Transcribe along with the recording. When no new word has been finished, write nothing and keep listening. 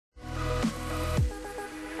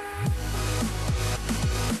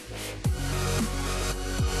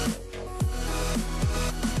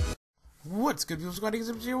What's good, people? Squad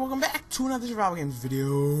here. Welcome back to another survival games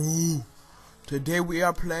video. Today we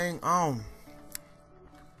are playing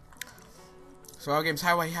survival games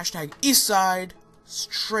highway hashtag Eastside,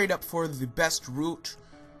 straight up for the best route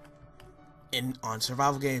on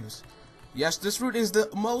survival games. Yes, this route is the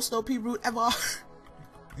most OP route ever.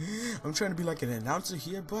 I'm trying to be like an announcer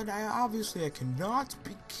here, but I cannot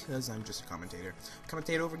because I'm just a commentator.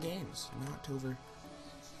 Commentate over games, not over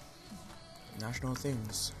national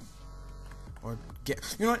things. Or you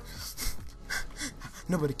know what?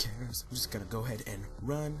 Nobody cares. I'm just gonna go ahead and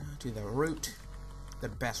run to the route, the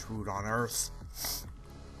best route on earth.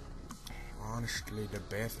 Honestly, the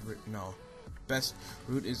best route. No, best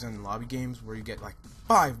route is in lobby games where you get like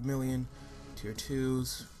 5 million tier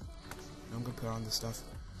 2s. I'm gonna put on this stuff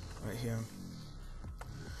right here.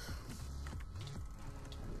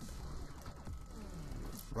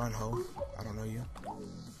 Run, ho! I don't know you.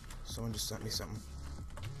 Someone just sent me something.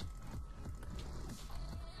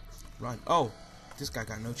 Run. Oh, this guy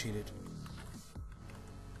got no cheated.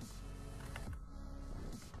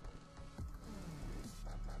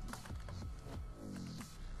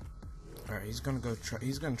 Alright, he's gonna try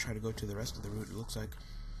to go to the rest of the route, it looks like.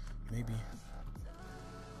 Maybe.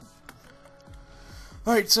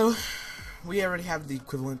 Alright, so we already have the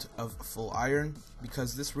equivalent of full iron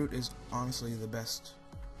because this route is honestly the best.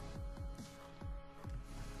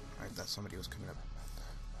 Alright, that somebody was coming up.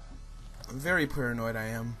 I'm very paranoid, I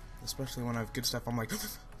am. Especially when I have good stuff, I'm like,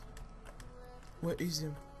 what is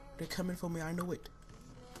him? They're coming for me, I know it.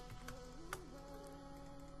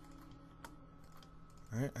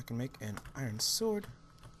 Alright, I can make an iron sword.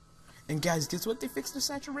 And guys, guess what? They fixed the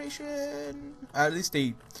saturation! At least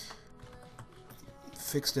they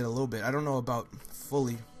fixed it a little bit. I don't know about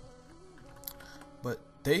fully. But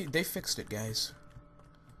they fixed it, guys.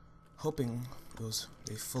 Hoping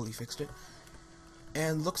they fully fixed it.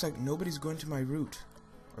 And looks like nobody's going to my route.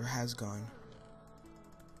 Or has gone.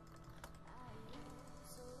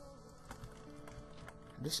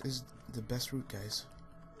 This is the best route, guys.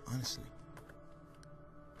 Honestly.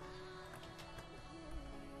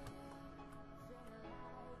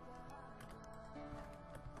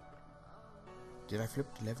 Did I flip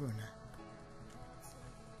the lever or not?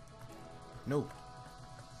 No.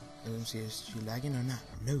 Let me see, is she lagging or not?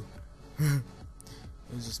 No.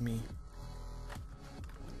 It was just me.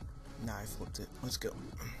 Nah, I flipped it. Let's go.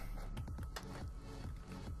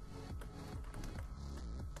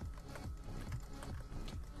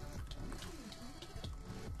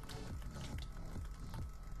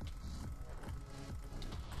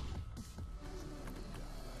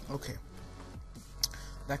 Okay.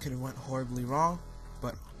 That could have went horribly wrong,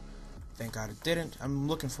 but thank God it didn't. I'm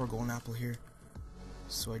looking for a golden apple here,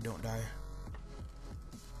 so I don't die.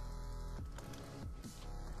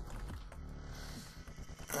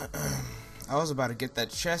 I was about to get that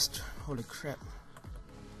chest. Holy crap.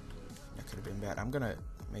 That could have been bad. I'm gonna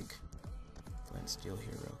make flint steel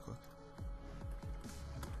here real quick.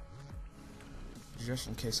 Just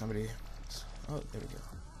in case somebody... Oh, there we go.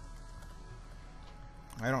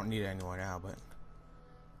 I don't need any more now, but...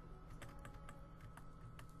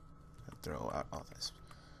 I'll throw out all this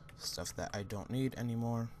stuff that I don't need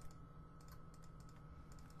anymore.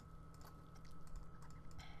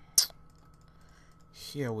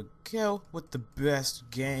 Here we go with the best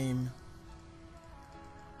game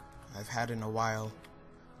I've had in a while,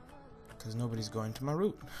 because nobody's going to my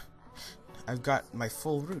route. I've got my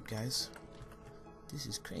full route, guys. This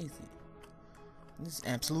is crazy. This is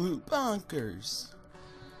absolute bonkers.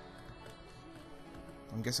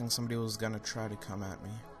 I'm guessing somebody was gonna try to come at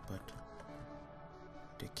me, but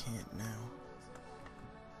they can't now.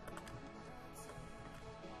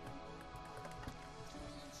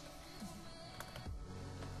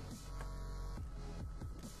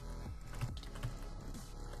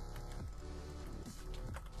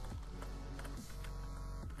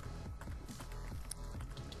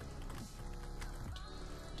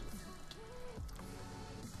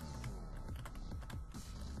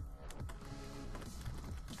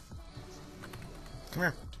 Come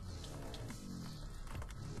here.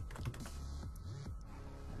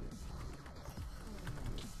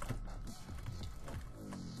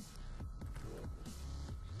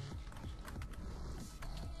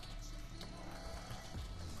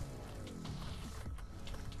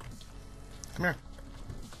 Come here.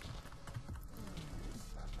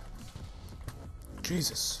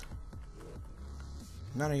 Jesus.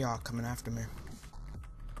 None of y'all coming after me.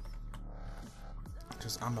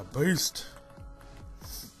 Because I'm a beast.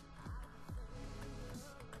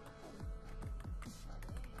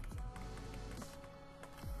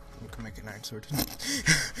 We can make an iron sword.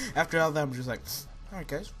 After all that, I'm just like, alright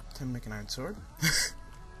guys, Time to make an iron sword.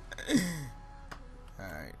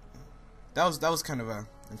 Alright. That was kind of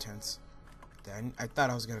intense. I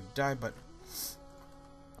thought I was gonna die, but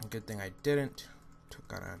good thing I didn't.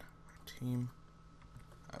 Took out a team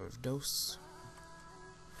out of dose.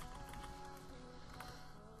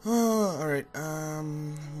 Alright,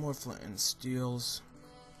 more flint and steels.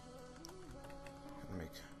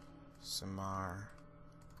 Make some more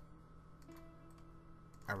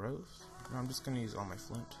arrows. No, I'm just gonna use all my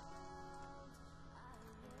flint.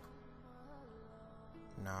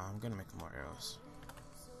 Nah, I'm gonna make more arrows.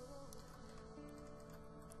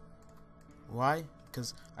 Why?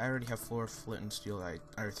 Because I already have 4 flint and steel,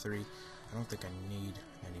 or 3. I don't think I need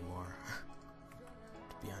any more,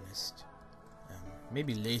 to be honest.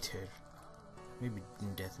 Maybe later. Maybe in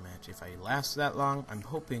deathmatch if I last that long. I'm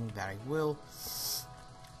hoping that I will.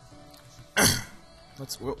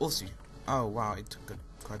 We'll see. Oh wow, it took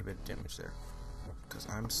quite a bit of damage there. Because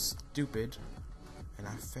I'm stupid and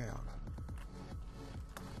I failed.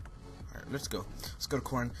 Alright, let's go. Let's go to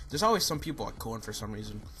corn. There's always some people at corn for some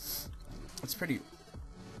reason. It's pretty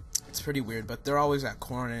weird, but they're always at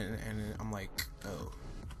corn and I'm like, oh.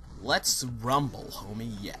 Let's rumble,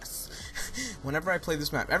 homie, yes. Whenever I play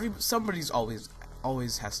this map, somebody's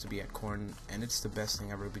always has to be at corn, and it's the best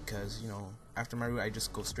thing ever because, you know, after my route, I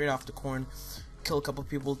just go straight off to corn, kill a couple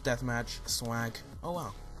people, deathmatch, swag. Oh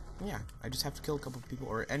wow, yeah, I just have to kill a couple people,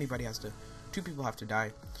 or anybody has to, 2 people have to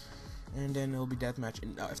die, and then it'll be deathmatch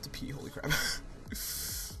and FTP. Holy crap!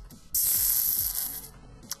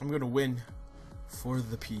 I'm gonna win for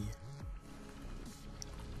the P.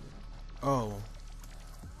 Oh.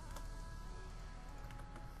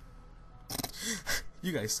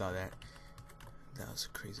 You guys saw that. That was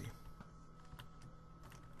crazy.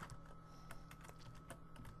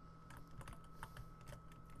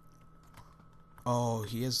 Oh,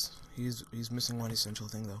 he's missing one essential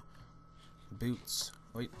thing though. Boots.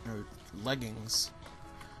 Wait, no, leggings.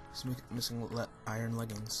 He's missing iron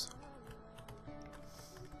leggings.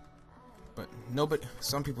 But nobody.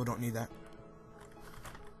 Some people don't need that.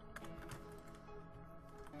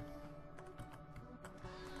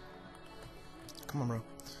 Come on, bro.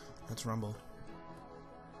 Let's rumble.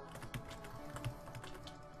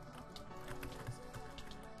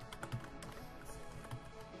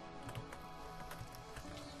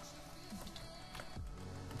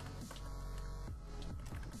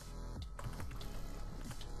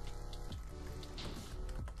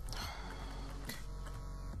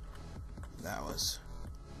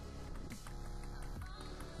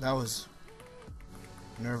 That was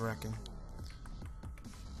nerve-wracking.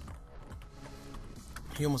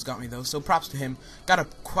 He almost got me though, so props to him. Got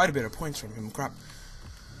quite a bit of points from him. Crap.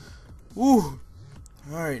 Woo!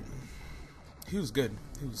 Alright. He was good.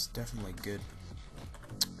 He was definitely good.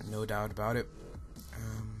 No doubt about it.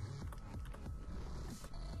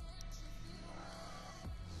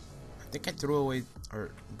 I think I threw away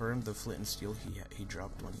or burned the flint and steel he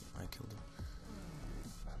dropped when I killed him.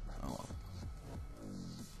 Oh well.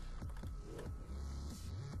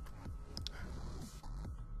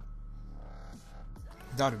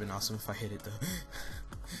 That would have been awesome if I hit it though.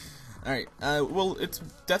 Alright, well, it's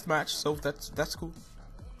deathmatch, so that's cool.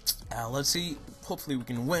 Let's see. Hopefully we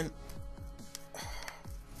can win.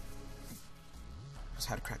 Just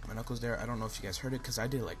had to crack my knuckles there. I don't know if you guys heard it because I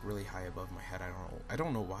did like really high above my head. I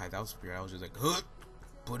don't know why. That was weird. I was just like, huh,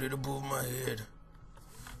 put it above my head.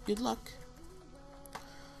 Good luck.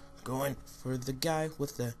 Going for the guy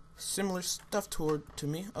with the similar stuff to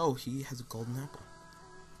me. Oh, he has a golden apple.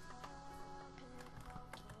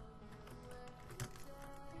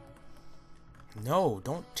 No,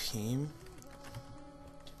 don't team.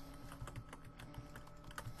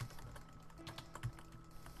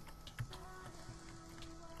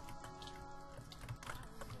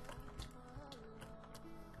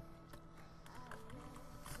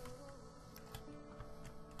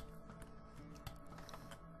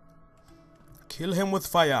 Kill him with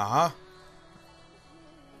fire, huh?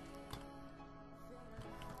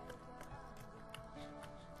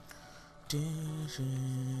 This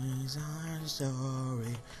is our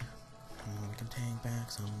story. We can take back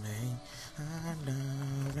someday our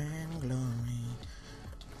love and glory.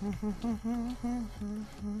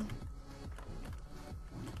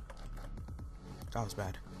 That was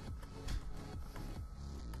bad.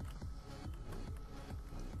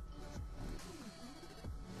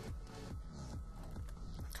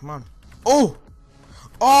 Come on. Oh!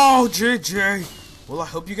 Oh, JJ! Well, I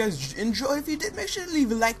hope you guys enjoyed. If you did, make sure to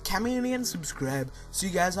leave a like, comment, and subscribe. See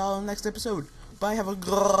you guys all in the next episode. Bye, have a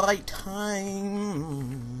great time.